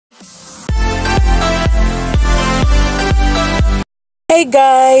Hey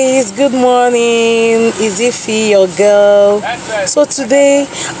guys, good morning. Is Ify your girl? So today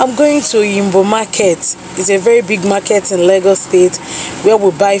I'm going to Yimbo Market. It's a very big market in Lagos State where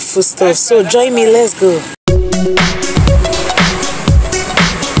we buy foodstuff. So join me, let's go.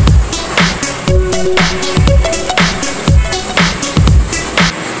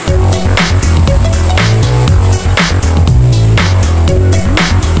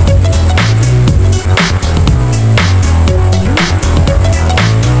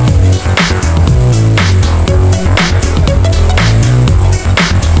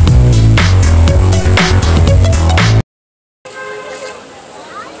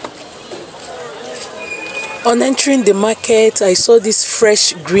 On entering the market, I saw these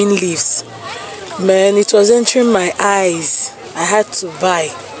fresh green leaves. Man, it was entering my eyes. I had to buy.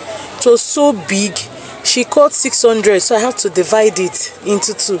 It was so big. She called 600, so I had to divide it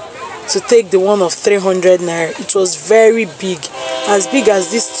into two to take the one of 300 naira. It was very big. As big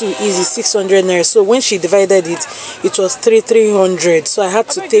as this two is 600 naira. So when she divided it, it was 300. So I had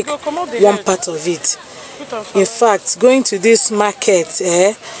to take one part of it. In fact, going to this market,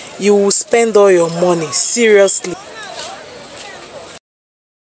 you will spend all your money, seriously.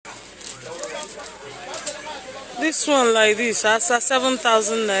 This one like this, that's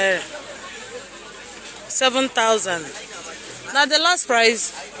 7,000 naira. 7,000. Now the last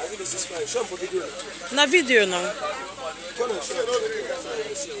price. Na video now.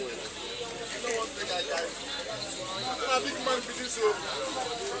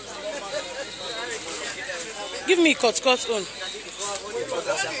 Give me cut on.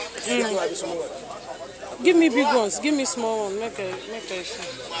 Give me big ones. Give me small one. Make a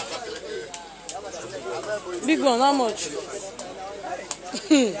big one. How much?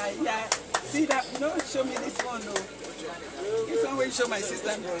 See that? No, show me this one. No. This one will show my sister.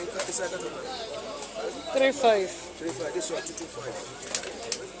 3.5. 3.5. This one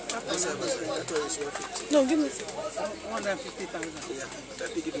 2.25. No, give me 150,000. Yeah,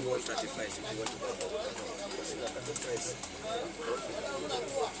 that will give you 135 if you want to buy.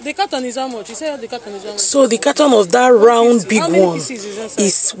 The carton is how much? You said the carton is how much? So the carton of that round big one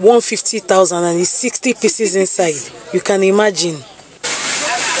is 150,000 and it's 60 pieces inside. You can imagine.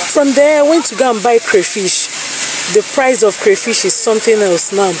 From there, I went to go and buy crayfish. The price of crayfish is something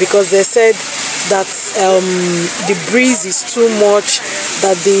else now because they said that the breeze is too much,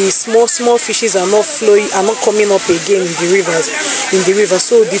 that the small fishes are not coming up again in the rivers.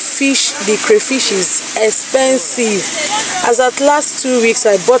 So the crayfish is expensive. As at last 2 weeks,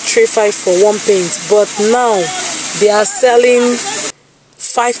 I bought tray 5 for one paint, but now they are selling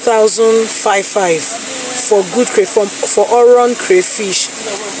 5,555 for good crayfish, for Oron crayfish.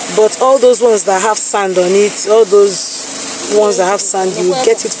 But all those ones that have sand on it, all those ones that have sand, you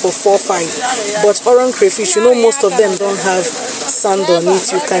get it for 4,500. But Oron crayfish, you know, most of them don't have sand on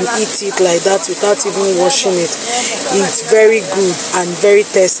it. You can eat it like that without even washing it. It's very good and very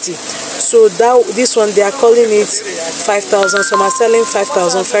tasty. So this one, they are calling it 5,000. Some are selling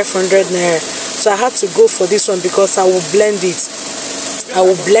 5,500 naira. So I had to go for this one because I will blend it.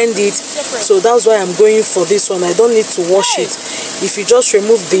 So that's why I'm going for this one. I don't need to wash it. If you just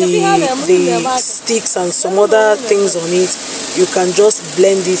remove the sticks and some other things on it, you can just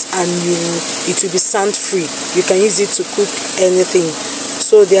blend it and it will be sand free. You can use it to cook anything.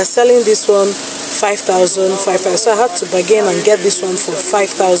 So they are selling this one 5,500. So I had to bargain and get this one for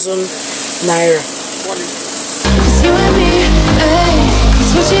 5,000 naira. You and me,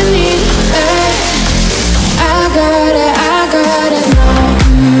 it's what you need, I got it now.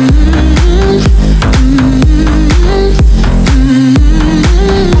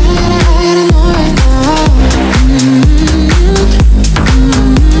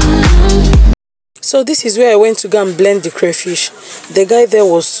 So this is where I went to go and blend the crayfish. The guy there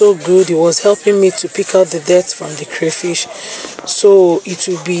was so good. He was helping me to pick out the dirt from the crayfish. So it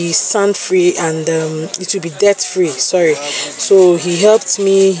will be sand free and it will be dirt free. Sorry. So he helped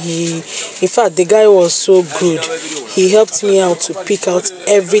me. In fact, the guy was so good. He helped me out to pick out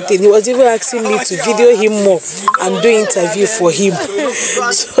everything. He was even asking me to video him more and do interview for him.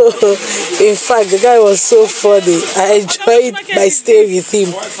 So in fact, the guy was so funny. I enjoyed my stay with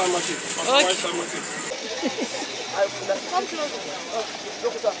him. Okay.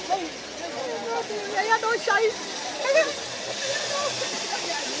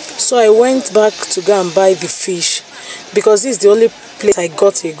 So I went back to go and buy the fish because this is the only place I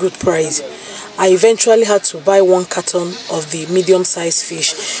got a good price. I eventually had to buy 1 carton of the medium-sized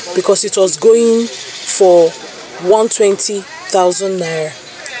fish because it was going for 120,000 naira.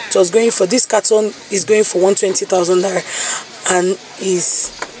 It was going for, this carton is going for 120,000 naira and is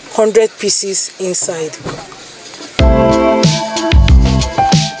 100 pieces inside.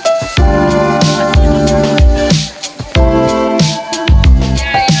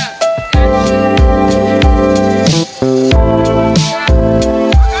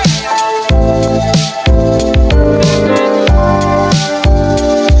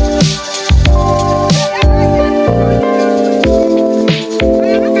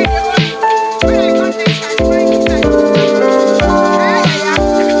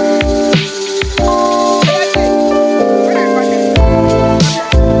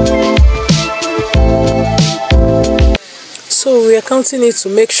 counting it to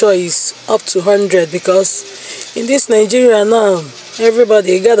make sure it's up to 100, because in this Nigeria now,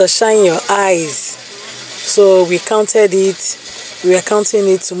 everybody, you gotta shine your eyes. So we counted it. We are counting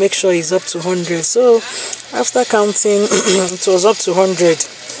it to make sure it's up to 100. So after counting, it was up to 100.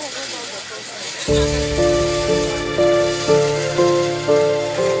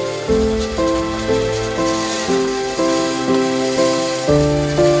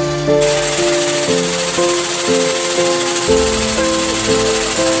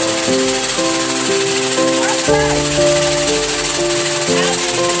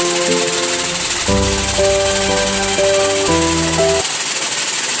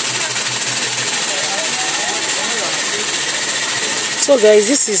 So guys,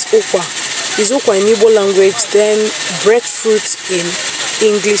 this is okwa. It's okwa in Igbo language, then breadfruit in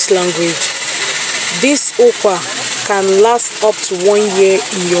English language. This okwa can last up to 1 year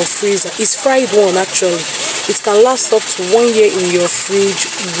in your freezer. It's fried one actually. It can last up to 1 year in your fridge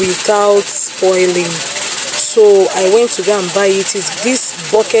without spoiling. So I went to go and buy it. This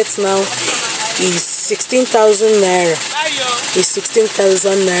bucket now is 16,000 naira. It's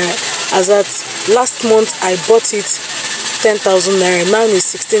 16,000 naira. As at last month I bought it 10,000 naira. Now it's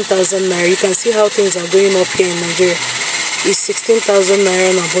 16,000 naira. You can see how things are going up here in Nigeria. It's 16,000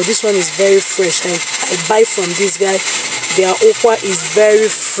 naira now, but this one is very fresh. I buy from this guy. Their okwa is very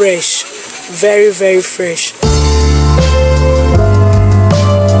fresh, very fresh.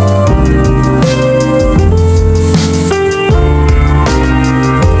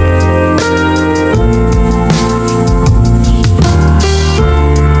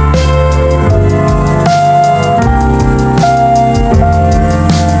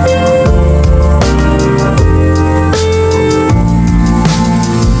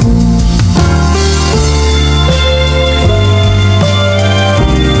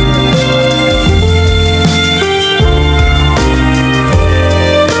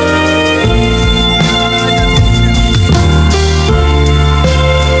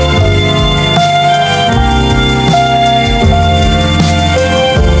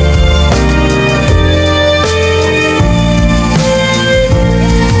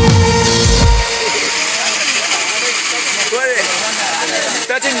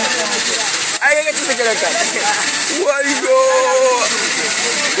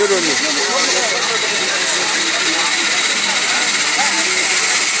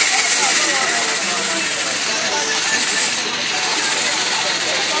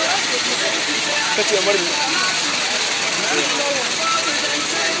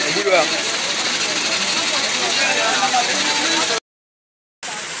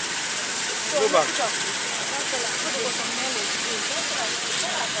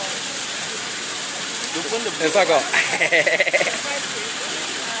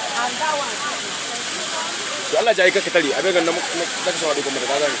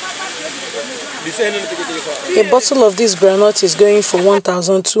 A bottle of this granite is going for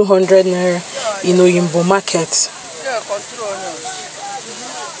 1,200 naira in Oyimbo market.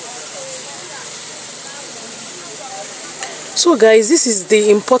 So guys, this is the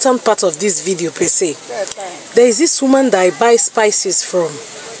important part of this video per se. There is this woman that I buy spices from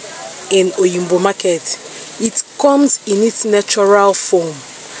in Oyimbo market. It comes in its natural form.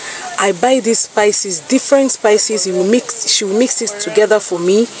 I buy these spices, different spices. She will mix it together for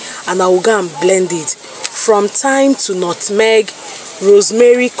me, and I will go and blend it. From thyme to nutmeg,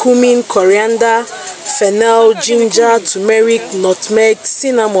 rosemary, cumin, coriander, fennel, ginger, turmeric, nutmeg,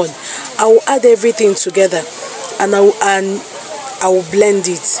 cinnamon. I will add everything together, and I will blend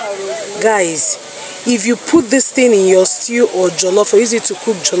it. Guys, if you put this thing in your stew or jollof, or use it to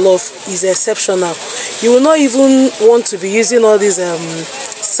cook jollof, is exceptional. You will not even want to be using all these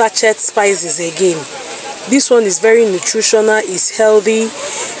sachet spices again. This one is very nutritional, is healthy.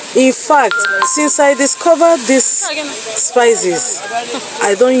 In fact, since I discovered these spices,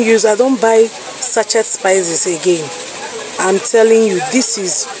 I don't buy sachet spices again. I'm telling you, this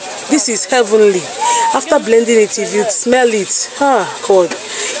is heavenly. After blending it, if you smell it, God,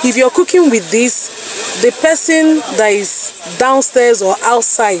 if you're cooking with this, the person that is downstairs or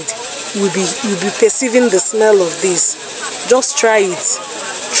outside will be perceiving the smell of this. Just try it.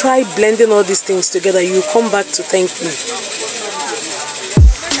 Try blending all these things together. You'll come back to thank me.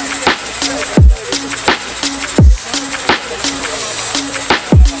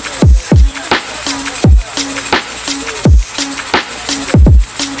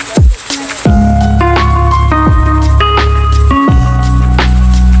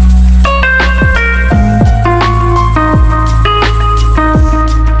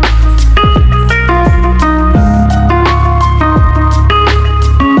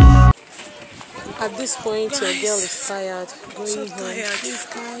 this point, your girl is tired. Going So home. tired. Please,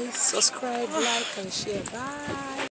 guys, subscribe, like, and share. Bye.